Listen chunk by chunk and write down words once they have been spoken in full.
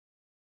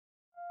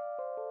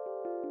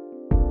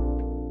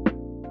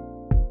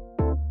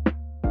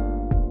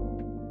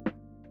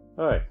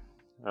Hi,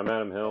 I'm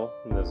Adam Hill,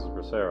 and this is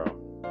Bracero.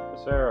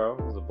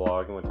 Bracero is a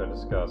blog in which I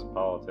discuss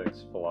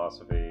politics,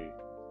 philosophy,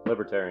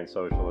 libertarian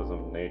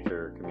socialism,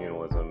 nature,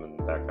 communalism, and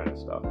that kind of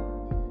stuff.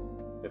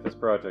 If this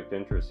project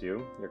interests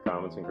you, your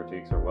comments and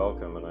critiques are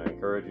welcome, and I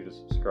encourage you to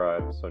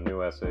subscribe so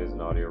new essays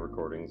and audio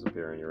recordings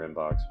appear in your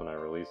inbox when I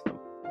release them.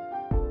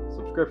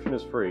 Subscription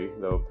is free,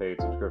 though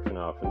paid subscription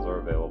options are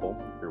available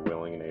if you're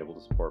willing and able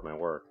to support my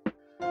work.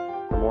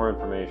 For more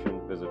information,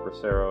 visit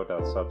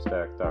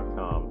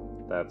bracero.substack.com.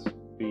 That's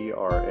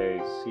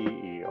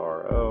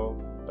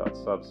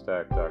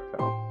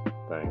bracero.substack.com.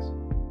 Thanks.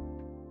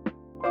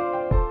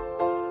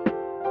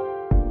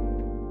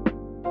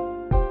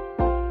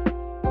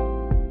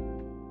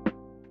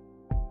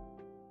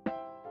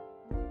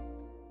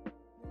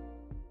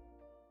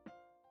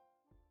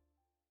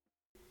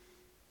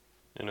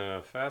 In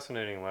a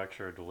fascinating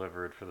lecture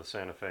delivered for the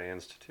Santa Fe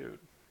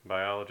Institute,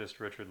 biologist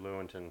Richard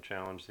Lewontin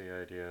challenged the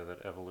idea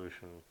that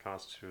evolution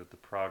constituted the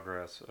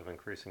progress of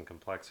increasing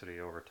complexity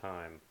over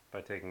time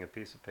by taking a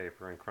piece of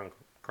paper and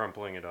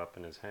crumpling it up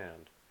in his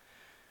hand.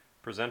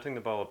 Presenting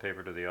the ball of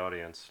paper to the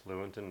audience,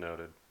 Lewontin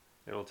noted,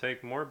 "It will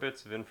take more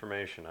bits of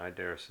information, I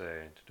dare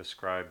say, to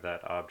describe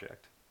that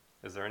object.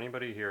 Is there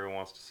anybody here who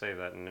wants to say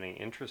that in any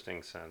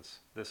interesting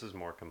sense, this is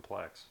more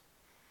complex?"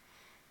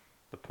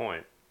 The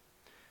point.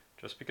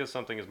 Just because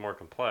something is more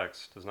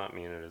complex does not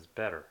mean it is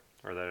better,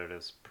 or that it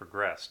has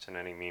progressed in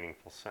any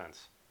meaningful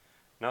sense.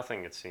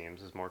 Nothing, it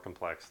seems, is more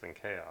complex than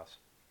chaos.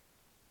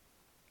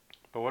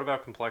 But what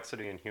about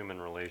complexity in human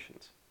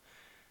relations?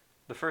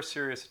 The first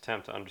serious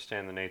attempt to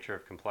understand the nature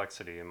of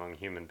complexity among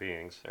human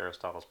beings,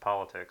 Aristotle's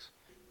Politics,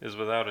 is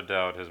without a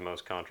doubt his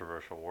most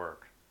controversial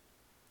work.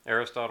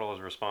 Aristotle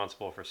is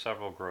responsible for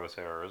several gross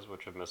errors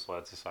which have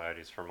misled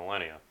societies for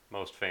millennia,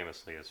 most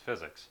famously his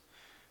physics.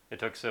 It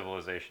took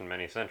civilization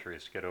many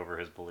centuries to get over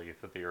his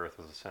belief that the Earth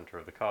was the center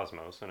of the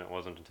cosmos, and it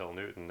wasn't until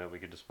Newton that we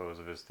could dispose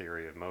of his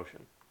theory of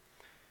motion,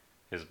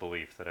 his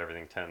belief that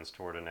everything tends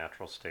toward a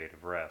natural state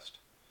of rest.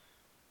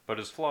 But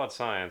his flawed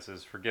science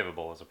is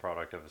forgivable as a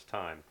product of his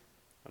time.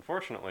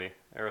 Unfortunately,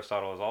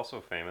 Aristotle is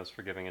also famous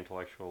for giving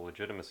intellectual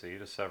legitimacy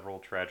to several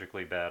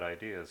tragically bad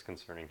ideas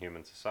concerning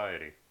human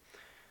society: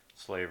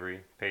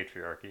 slavery,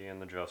 patriarchy,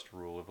 and the just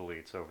rule of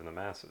elites over the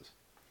masses.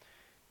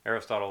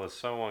 Aristotle is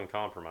so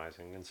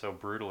uncompromising and so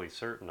brutally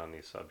certain on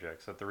these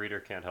subjects that the reader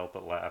can't help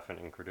but laugh in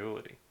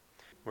incredulity.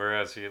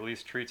 Whereas he at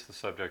least treats the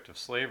subject of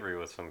slavery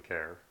with some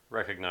care,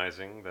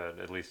 recognizing that,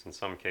 at least in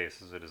some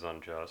cases, it is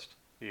unjust,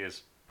 he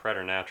is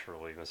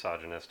preternaturally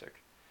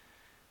misogynistic.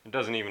 It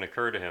doesn't even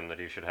occur to him that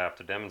he should have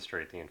to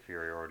demonstrate the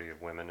inferiority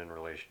of women in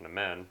relation to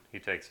men. He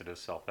takes it as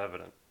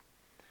self-evident.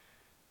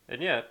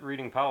 And yet,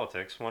 reading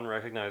Politics, one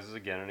recognizes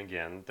again and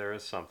again that there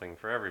is something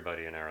for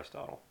everybody in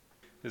Aristotle.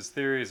 His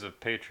theories of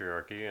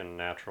patriarchy and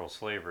natural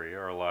slavery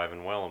are alive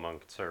and well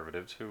among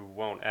conservatives who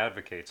won't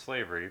advocate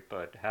slavery,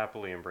 but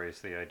happily embrace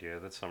the idea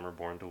that some are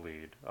born to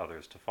lead,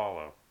 others to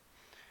follow.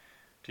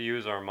 To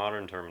use our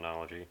modern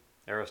terminology,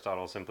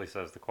 Aristotle simply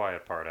says the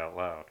quiet part out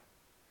loud.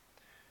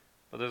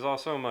 But there's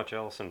also much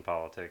else in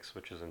Politics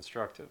which is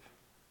instructive.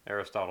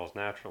 Aristotle's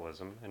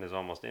naturalism, and his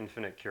almost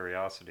infinite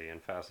curiosity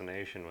and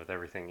fascination with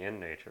everything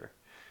in nature,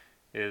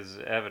 is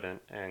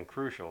evident and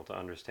crucial to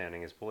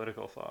understanding his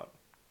political thought.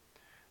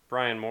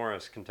 Brian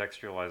Morris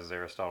contextualizes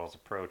Aristotle's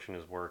approach in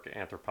his work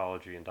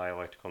Anthropology and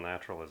Dialectical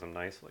Naturalism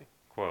nicely.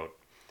 Quote,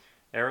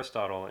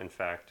 "Aristotle, in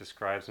fact,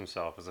 describes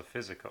himself as a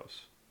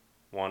physikos,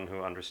 one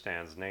who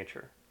understands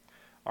nature.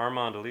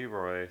 Armand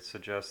Leroy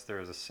suggests there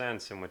is a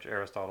sense in which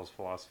Aristotle's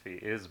philosophy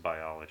is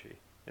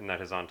biology, in that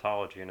his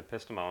ontology and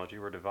epistemology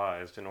were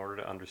devised in order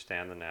to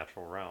understand the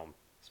natural realm,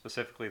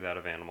 specifically that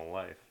of animal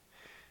life.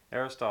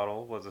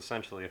 Aristotle was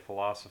essentially a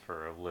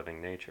philosopher of living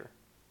nature."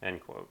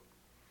 End quote.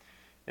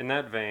 In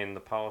that vein, the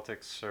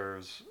Politics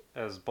serves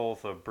as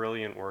both a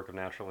brilliant work of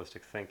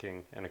naturalistic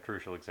thinking and a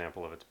crucial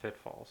example of its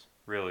pitfalls,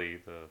 really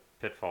the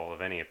pitfall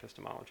of any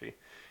epistemology,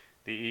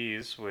 the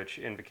ease which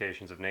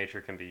invocations of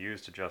nature can be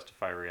used to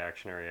justify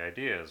reactionary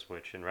ideas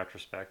which, in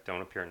retrospect,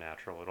 don't appear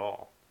natural at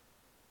all.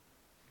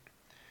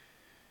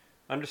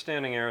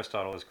 Understanding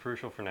Aristotle is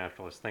crucial for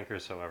naturalist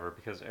thinkers, however,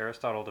 because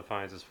Aristotle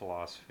defines his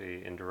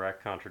philosophy in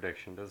direct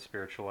contradiction to the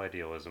spiritual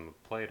idealism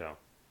of Plato.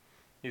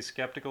 He's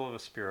skeptical of a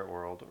spirit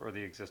world or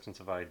the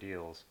existence of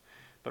ideals,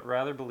 but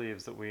rather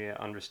believes that we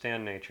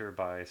understand nature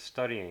by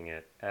studying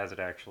it as it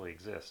actually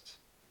exists.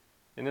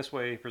 In this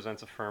way, he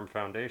presents a firm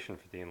foundation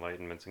for the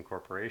Enlightenment's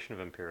incorporation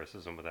of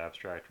empiricism with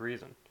abstract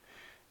reason,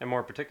 and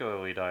more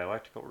particularly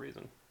dialectical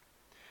reason.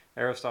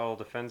 Aristotle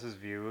defends his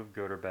view of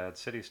good or bad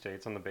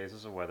city-states on the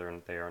basis of whether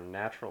they are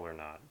natural or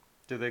not.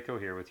 Do they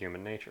cohere with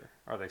human nature?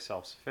 Are they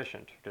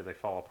self-sufficient, or do they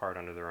fall apart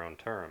under their own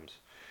terms?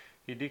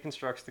 He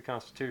deconstructs the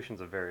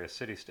constitutions of various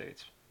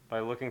city-states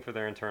by looking for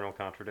their internal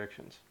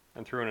contradictions,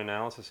 and through an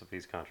analysis of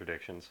these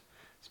contradictions,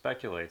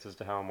 speculates as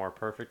to how a more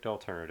perfect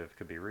alternative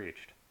could be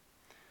reached.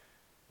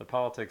 The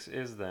Politics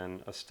is,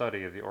 then, a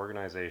study of the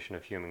organization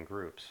of human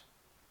groups.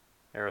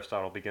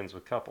 Aristotle begins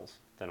with couples,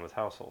 then with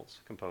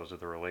households, composed of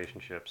the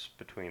relationships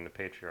between the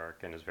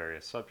patriarch and his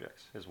various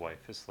subjects, his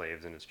wife, his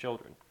slaves, and his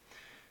children.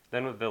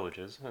 then with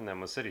villages, and then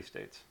with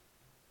city-states.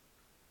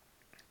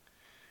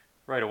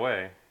 Right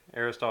away,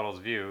 Aristotle's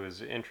view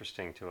is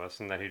interesting to us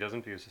in that he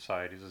doesn't view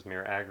societies as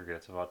mere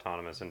aggregates of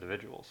autonomous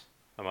individuals,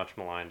 a much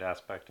maligned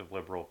aspect of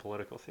liberal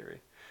political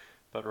theory,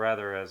 but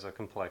rather as a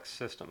complex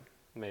system,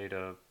 made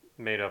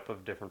up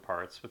of different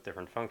parts with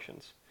different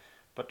functions,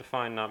 but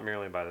defined not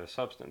merely by their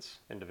substance,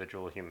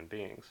 individual human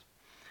beings.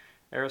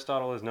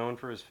 Aristotle is known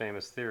for his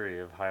famous theory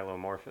of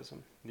hylomorphism,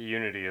 the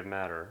unity of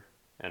matter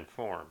and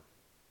form.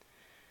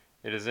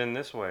 It is in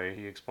this way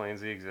he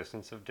explains the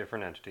existence of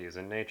different entities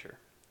in nature.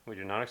 We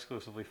do not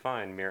exclusively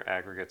find mere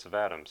aggregates of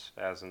atoms,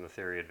 as in the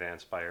theory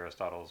advanced by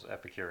Aristotle's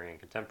Epicurean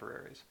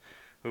contemporaries,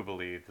 who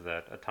believed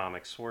that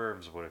atomic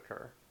swerves would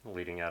occur,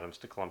 leading atoms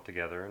to clump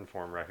together and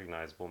form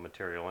recognizable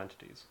material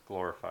entities,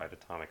 glorified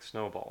atomic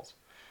snowballs.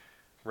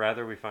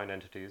 Rather, we find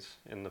entities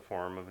in the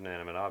form of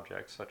inanimate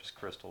objects, such as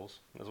crystals,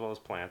 as well as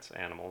plants,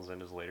 animals,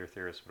 and as later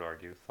theorists would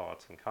argue,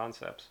 thoughts and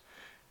concepts,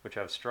 which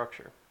have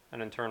structure,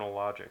 an internal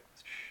logic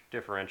which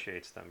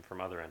differentiates them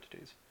from other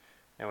entities,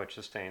 and which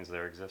sustains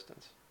their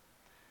existence.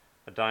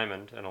 A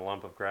diamond and a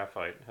lump of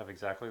graphite have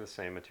exactly the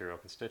same material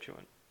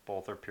constituent.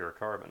 Both are pure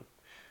carbon,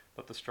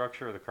 but the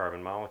structure of the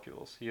carbon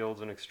molecules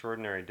yields an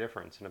extraordinary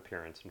difference in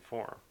appearance and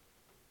form.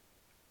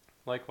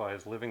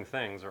 Likewise, living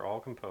things are all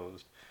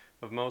composed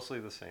of mostly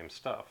the same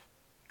stuff,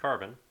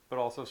 carbon, but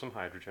also some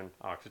hydrogen,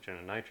 oxygen,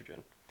 and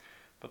nitrogen.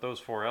 But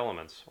those four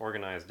elements,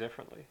 organized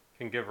differently,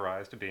 can give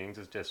rise to beings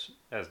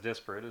as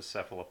disparate as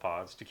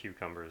cephalopods to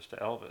cucumbers to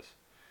Elvis.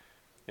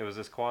 It was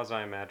this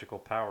quasi-magical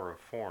power of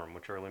form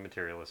which early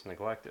materialists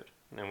neglected,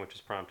 and which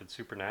has prompted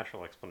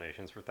supernatural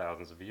explanations for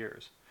thousands of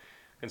years.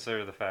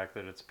 Consider the fact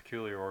that it's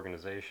peculiar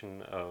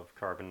organization of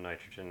carbon,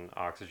 nitrogen,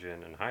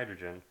 oxygen, and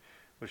hydrogen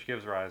which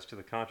gives rise to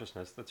the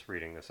consciousness that's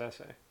reading this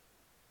essay.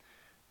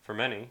 For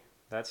many,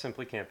 that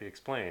simply can't be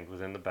explained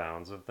within the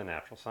bounds of the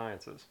natural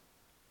sciences.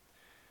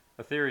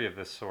 A theory of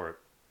this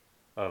sort,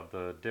 of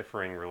the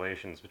differing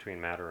relations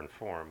between matter and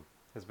form,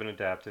 has been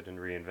adapted and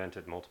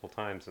reinvented multiple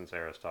times since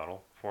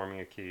Aristotle, forming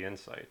a key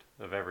insight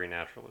of every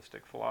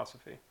naturalistic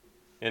philosophy.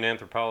 In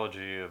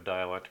Anthropology of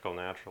Dialectical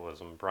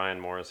Naturalism, Brian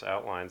Morris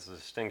outlines the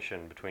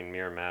distinction between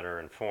mere matter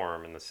and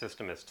form in the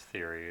systemist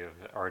theory of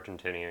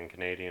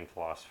Argentinian-Canadian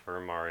philosopher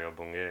Mario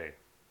Bunge.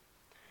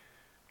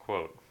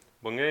 Quote,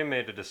 Bunge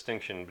made a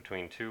distinction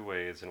between two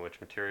ways in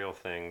which material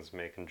things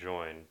may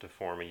conjoin to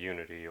form a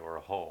unity or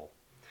a whole.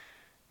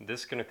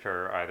 This can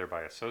occur either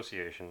by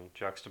association,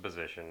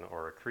 juxtaposition,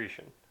 or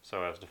accretion,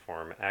 so as to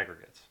form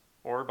aggregates,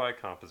 or by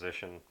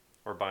composition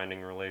or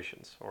binding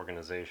relations,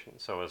 organization,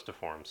 so as to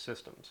form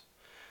systems.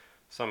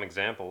 Some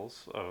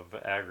examples of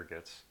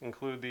aggregates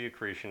include the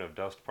accretion of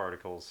dust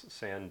particles,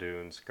 sand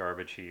dunes,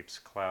 garbage heaps,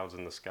 clouds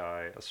in the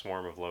sky, a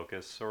swarm of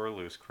locusts, or a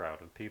loose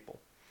crowd of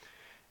people.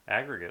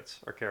 Aggregates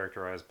are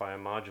characterized by a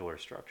modular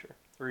structure,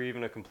 or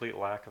even a complete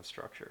lack of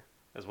structure,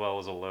 as well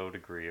as a low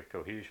degree of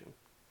cohesion.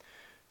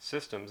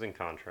 Systems, in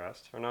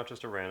contrast, are not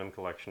just a random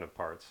collection of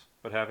parts,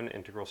 but have an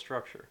integral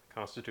structure,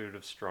 constituted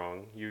of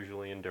strong,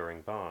 usually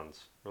enduring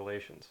bonds,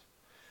 relations.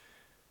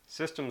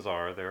 Systems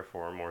are,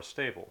 therefore, more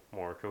stable,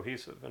 more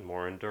cohesive, and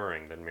more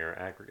enduring than mere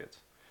aggregates.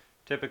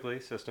 Typically,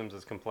 systems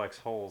as complex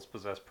wholes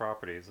possess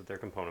properties that their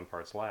component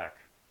parts lack.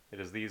 It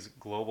is these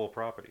global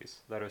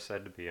properties that are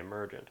said to be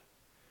emergent.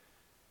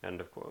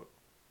 End of quote.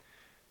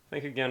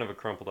 Think again of a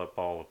crumpled up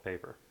ball of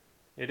paper.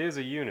 It is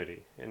a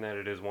unity, in that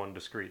it is one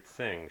discrete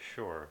thing,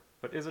 sure,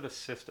 but is it a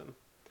system?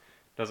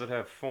 Does it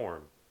have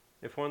form?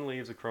 If one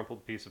leaves a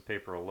crumpled piece of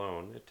paper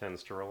alone, it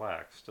tends to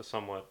relax, to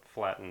somewhat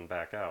flatten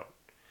back out.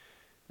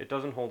 It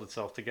doesn't hold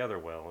itself together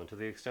well, and to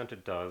the extent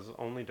it does,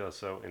 only does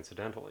so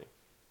incidentally.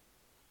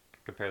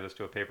 Compare this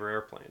to a paper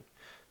airplane,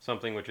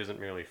 something which isn't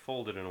merely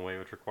folded in a way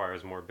which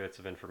requires more bits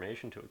of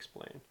information to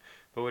explain,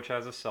 but which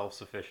has a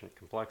self-sufficient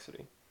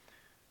complexity.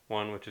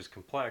 One which is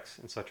complex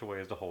in such a way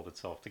as to hold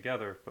itself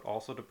together, but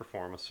also to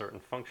perform a certain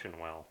function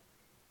well.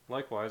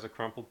 Likewise, a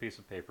crumpled piece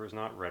of paper is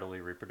not readily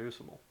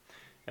reproducible.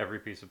 Every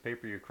piece of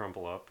paper you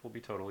crumple up will be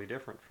totally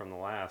different from the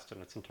last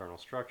in its internal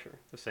structure,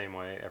 the same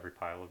way every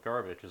pile of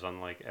garbage is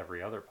unlike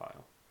every other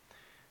pile.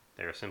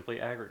 They are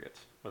simply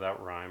aggregates,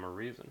 without rhyme or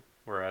reason,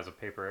 whereas a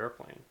paper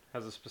airplane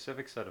has a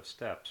specific set of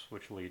steps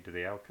which lead to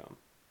the outcome.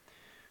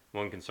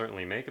 One can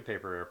certainly make a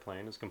paper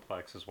airplane as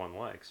complex as one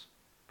likes,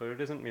 but it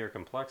isn't mere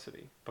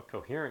complexity, but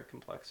coherent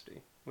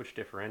complexity, which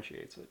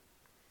differentiates it.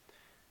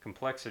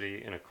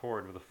 Complexity in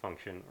accord with a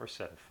function or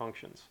set of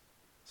functions.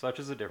 Such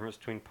is the difference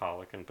between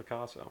Pollock and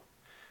Picasso.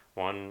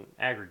 One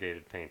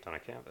aggregated paint on a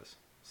canvas,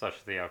 such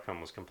that the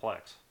outcome was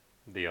complex.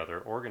 The other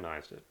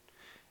organized it,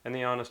 and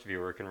the honest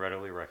viewer can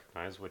readily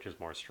recognize which is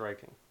more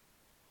striking.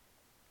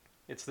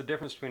 It's the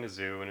difference between a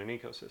zoo and an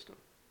ecosystem,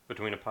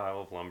 between a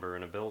pile of lumber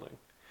and a building,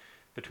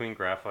 between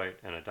graphite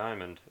and a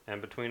diamond,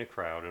 and between a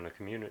crowd and a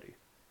community.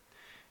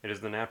 It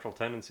is the natural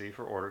tendency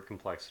for ordered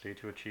complexity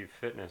to achieve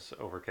fitness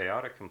over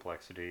chaotic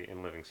complexity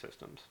in living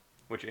systems,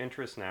 which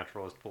interests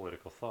naturalist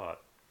political thought.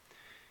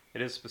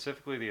 It is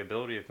specifically the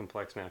ability of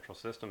complex natural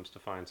systems to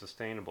find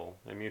sustainable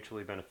and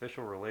mutually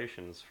beneficial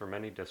relations for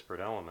many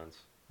disparate elements,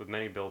 with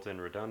many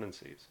built-in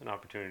redundancies and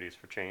opportunities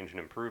for change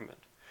and improvement,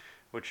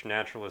 which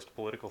naturalist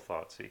political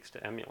thought seeks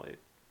to emulate.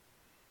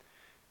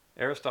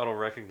 Aristotle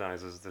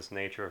recognizes this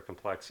nature of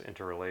complex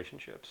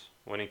interrelationships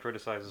when he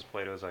criticizes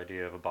Plato's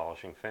idea of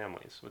abolishing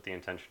families with the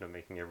intention of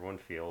making everyone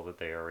feel that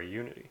they are a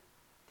unity.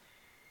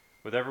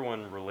 With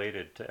everyone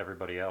related to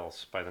everybody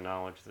else by the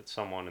knowledge that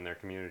someone in their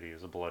community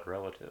is a blood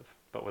relative,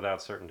 but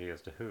without certainty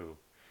as to who,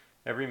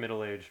 every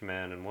middle-aged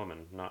man and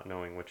woman, not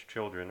knowing which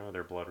children are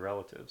their blood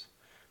relatives,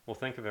 will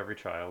think of every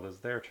child as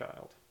their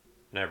child,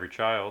 and every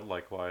child,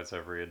 likewise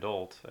every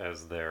adult,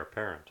 as their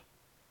parent.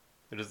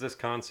 It is this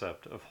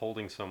concept of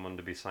holding someone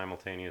to be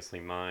simultaneously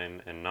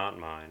mine and not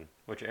mine,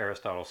 which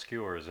Aristotle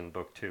skewers in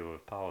Book 2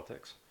 of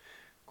Politics.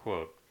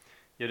 Quote,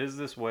 "Yet is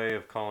this way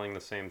of calling the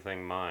same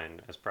thing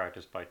mine, as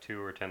practiced by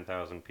 2 or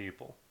 10,000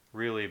 people,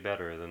 really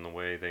better than the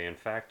way they in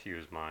fact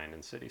use mine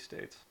in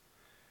city-states?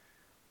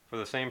 For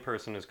the same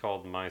person is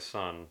called my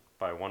son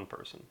by one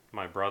person,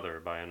 my brother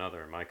by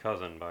another, my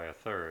cousin by a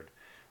third,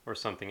 or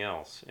something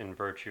else, in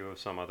virtue of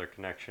some other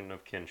connection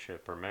of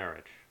kinship or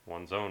marriage,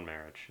 one's own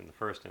marriage in the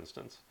first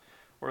instance,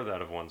 or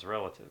that of one's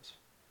relatives.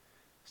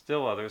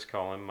 Still others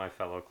call him my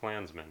fellow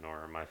clansman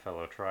or my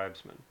fellow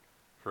tribesman,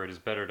 for it is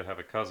better to have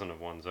a cousin of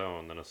one's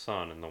own than a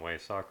son in the way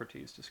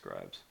Socrates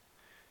describes."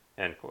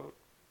 End quote.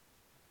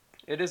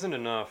 It isn't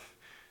enough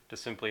to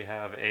simply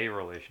have a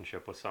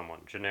relationship with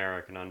someone,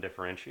 generic and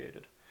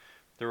undifferentiated.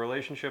 The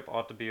relationship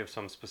ought to be of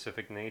some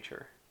specific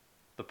nature.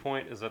 The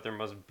point is that there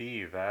must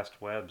be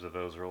vast webs of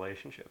those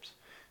relationships,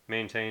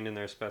 maintained in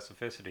their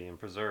specificity and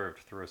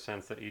preserved through a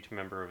sense that each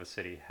member of a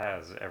city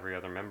has every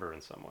other member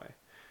in some way.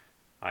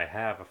 I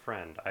have a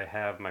friend. I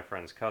have my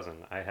friend's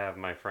cousin. I have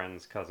my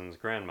friend's cousin's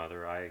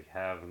grandmother. I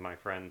have my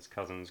friend's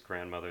cousin's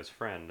grandmother's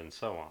friend, and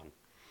so on.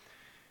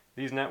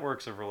 These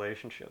networks of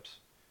relationships,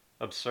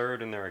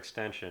 absurd in their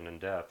extension and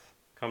depth,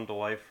 come to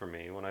life for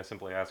me when I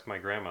simply ask my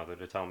grandmother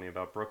to tell me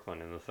about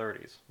Brooklyn in the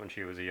 30s, when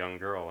she was a young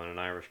girl in an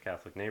Irish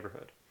Catholic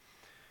neighborhood.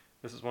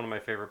 This is one of my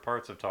favorite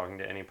parts of talking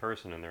to any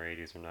person in their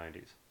 80s or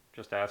 90s,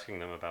 just asking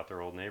them about their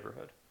old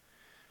neighborhood.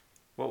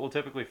 What will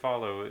typically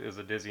follow is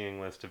a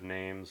dizzying list of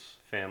names,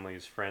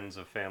 families, friends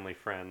of family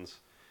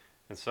friends,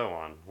 and so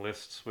on,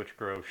 lists which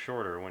grow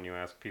shorter when you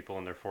ask people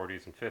in their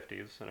 40s and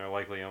 50s, and are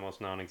likely almost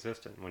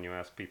non-existent when you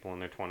ask people in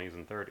their 20s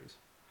and 30s.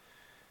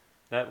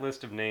 That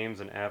list of names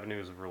and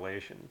avenues of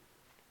relation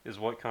is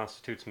what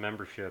constitutes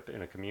membership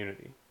in a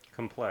community,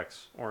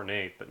 complex,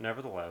 ornate, but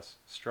nevertheless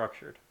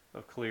structured,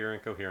 of clear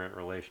and coherent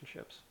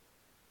relationships.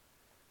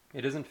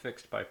 It isn't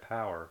fixed by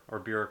power or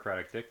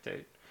bureaucratic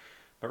dictate,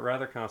 but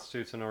rather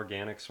constitutes an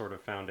organic sort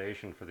of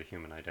foundation for the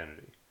human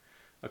identity,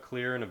 a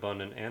clear and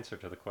abundant answer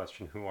to the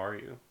question, who are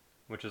you,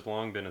 which has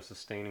long been a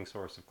sustaining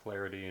source of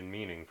clarity and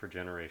meaning for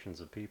generations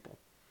of people.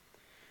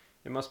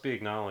 It must be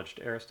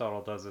acknowledged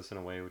Aristotle does this in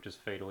a way which is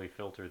fatally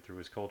filtered through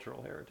his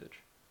cultural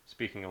heritage,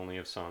 speaking only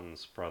of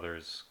sons,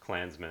 brothers,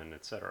 clansmen,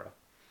 etc.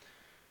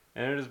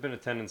 And it has been a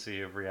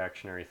tendency of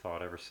reactionary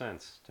thought ever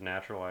since to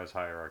naturalize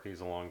hierarchies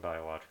along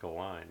biological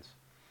lines.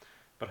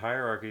 But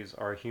hierarchies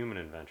are a human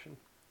invention.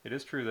 It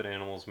is true that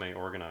animals may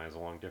organize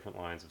along different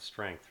lines of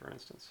strength, for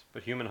instance,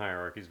 but human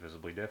hierarchies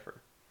visibly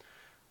differ.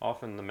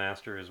 Often the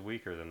master is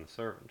weaker than the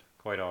servant,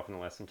 quite often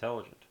less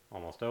intelligent,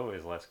 almost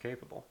always less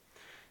capable,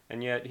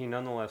 and yet he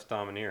nonetheless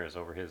domineers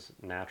over his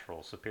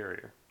natural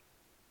superior.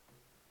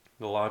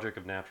 The logic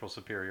of natural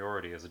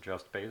superiority as a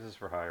just basis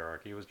for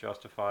hierarchy was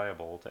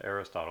justifiable to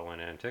Aristotle in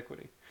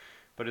antiquity,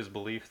 but his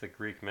belief that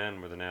Greek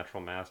men were the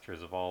natural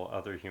masters of all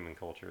other human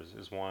cultures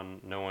is one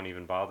no one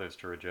even bothers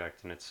to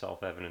reject in its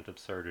self-evident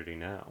absurdity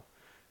now,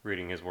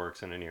 reading his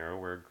works in an era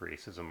where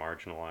Greece as a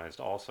marginalized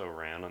also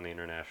ran on the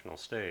international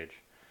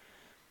stage.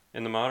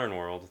 In the modern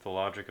world, the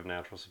logic of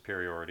natural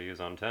superiority is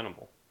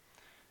untenable,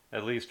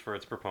 at least for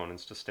its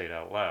proponents to state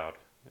out loud.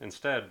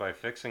 Instead, by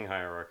fixing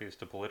hierarchies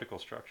to political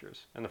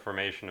structures and the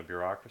formation of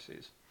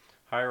bureaucracies,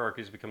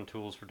 hierarchies become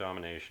tools for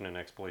domination and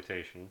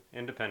exploitation,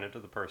 independent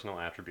of the personal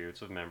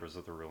attributes of members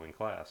of the ruling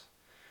class.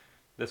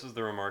 This is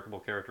the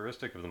remarkable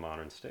characteristic of the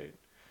modern state,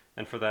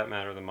 and for that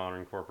matter the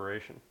modern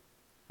corporation.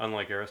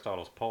 Unlike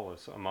Aristotle's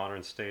polis, a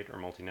modern state or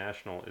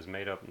multinational is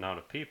made up not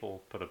of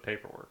people, but of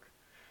paperwork.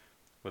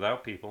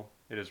 Without people,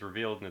 it is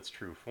revealed in its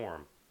true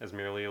form, as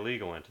merely a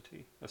legal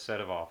entity, a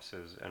set of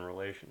offices and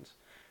relations,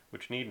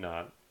 which need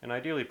not, and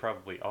ideally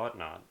probably ought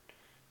not,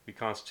 be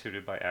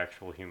constituted by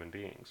actual human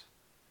beings.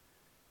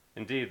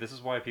 Indeed, this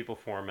is why people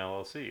form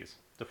LLCs,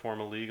 to form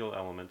a legal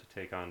element to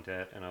take on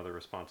debt and other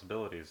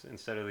responsibilities,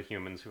 instead of the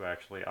humans who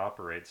actually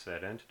operate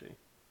said entity.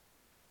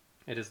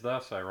 It is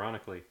thus,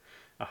 ironically,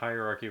 a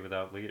hierarchy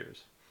without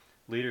leaders,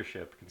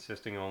 leadership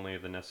consisting only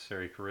of the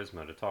necessary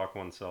charisma to talk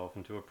oneself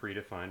into a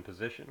predefined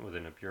position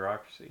within a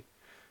bureaucracy,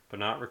 but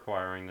not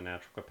requiring the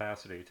natural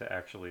capacity to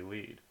actually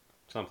lead,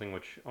 something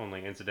which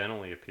only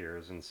incidentally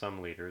appears in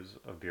some leaders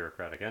of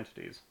bureaucratic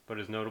entities, but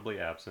is notably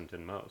absent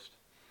in most.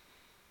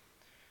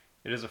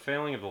 It is a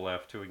failing of the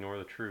left to ignore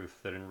the truth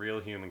that in real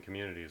human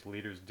communities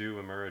leaders do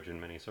emerge in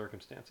many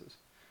circumstances,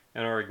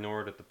 and are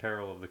ignored at the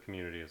peril of the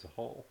community as a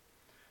whole.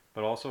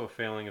 but also a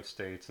failing of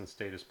states and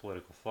statist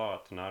political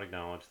thought to not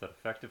acknowledge that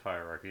effective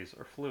hierarchies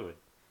are fluid,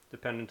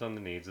 dependent on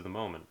the needs of the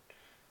moment,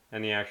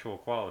 and the actual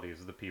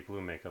qualities of the people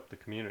who make up the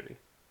community.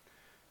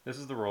 This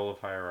is the role of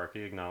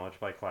hierarchy acknowledged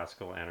by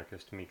classical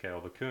anarchist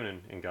Mikhail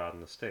Bakunin in God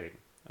and the State,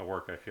 a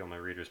work I feel my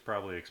readers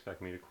probably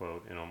expect me to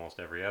quote in almost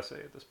every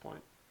essay at this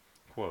point.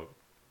 Quote,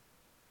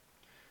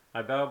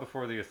 I bow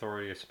before the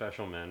authority of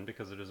special men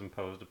because it is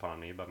imposed upon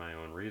me by my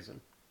own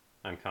reason.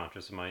 I am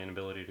conscious of my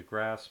inability to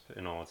grasp,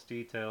 in all its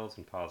details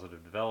and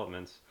positive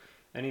developments,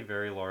 any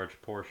very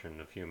large portion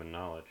of human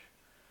knowledge.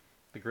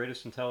 The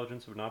greatest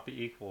intelligence would not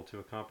be equal to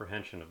a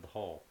comprehension of the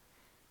whole.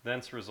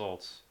 Thence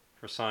results,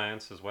 for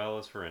science as well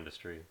as for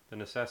industry, the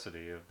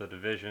necessity of the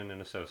division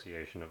and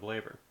association of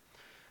labor.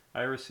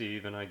 I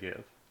receive and I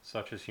give,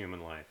 such is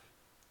human life.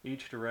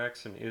 Each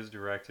directs and is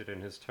directed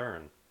in his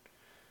turn.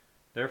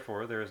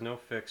 Therefore, there is no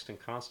fixed and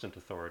constant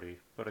authority,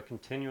 but a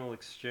continual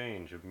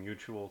exchange of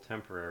mutual,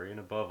 temporary, and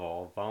above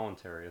all,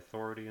 voluntary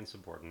authority and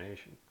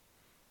subordination.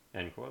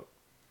 End quote.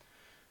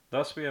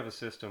 Thus we have a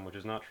system which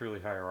is not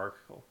truly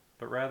hierarchical,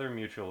 but rather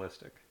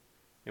mutualistic,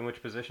 in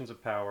which positions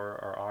of power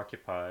are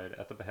occupied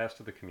at the behest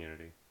of the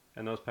community,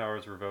 and those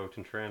powers revoked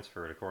and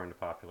transferred according to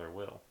popular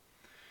will.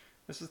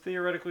 This is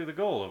theoretically the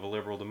goal of a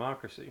liberal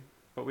democracy,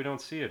 but we don't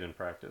see it in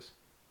practice,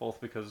 both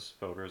because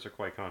voters are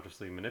quite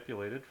consciously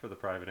manipulated for the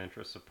private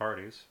interests of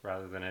parties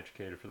rather than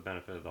educated for the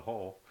benefit of the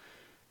whole,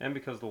 and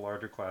because the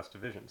larger class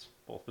divisions,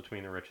 both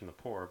between the rich and the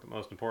poor, but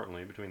most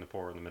importantly between the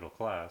poor and the middle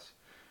class,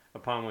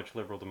 upon which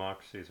liberal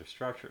democracies are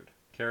structured,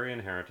 carry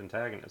inherent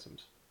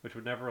antagonisms, which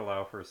would never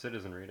allow for a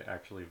citizenry to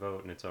actually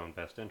vote in its own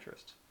best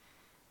interests.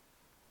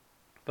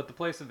 But the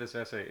place of this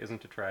essay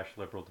isn't to trash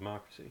liberal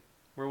democracy.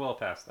 We're well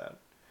past that.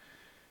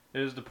 It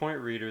is to point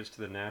readers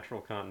to the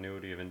natural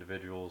continuity of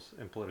individuals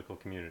and political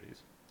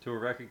communities, to a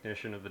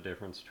recognition of the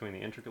difference between the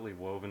intricately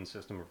woven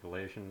system of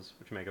relations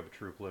which make up a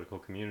true political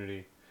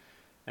community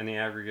and the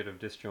aggregate of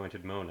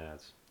disjointed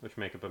monads which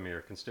make up a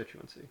mere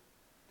constituency.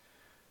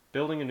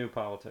 Building a new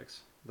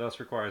politics thus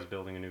requires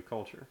building a new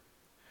culture,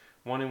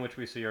 one in which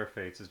we see our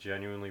fates as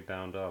genuinely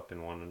bound up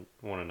in one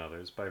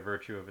another's by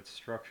virtue of its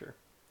structure,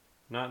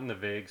 not in the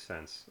vague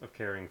sense of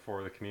caring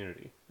for the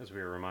community, as we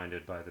are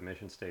reminded by the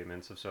mission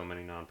statements of so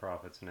many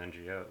nonprofits and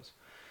NGOs,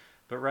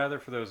 but rather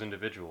for those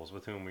individuals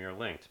with whom we are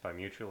linked by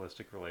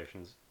mutualistic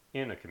relations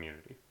in a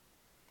community.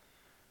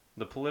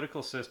 The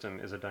political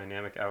system is a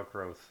dynamic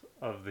outgrowth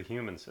of the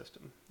human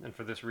system, and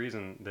for this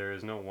reason there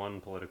is no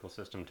one political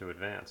system to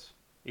advance.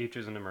 Each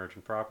is an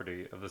emergent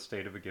property of the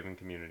state of a given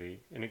community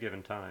in a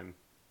given time,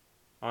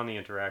 on the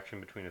interaction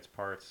between its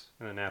parts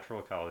and the natural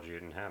ecology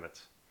it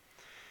inhabits.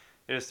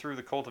 It is through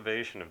the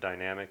cultivation of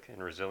dynamic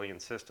and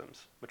resilient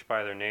systems, which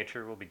by their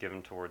nature will be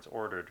given towards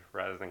ordered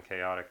rather than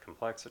chaotic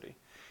complexity,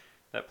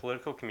 that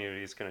political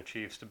communities can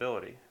achieve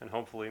stability and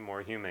hopefully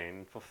more humane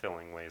and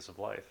fulfilling ways of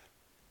life.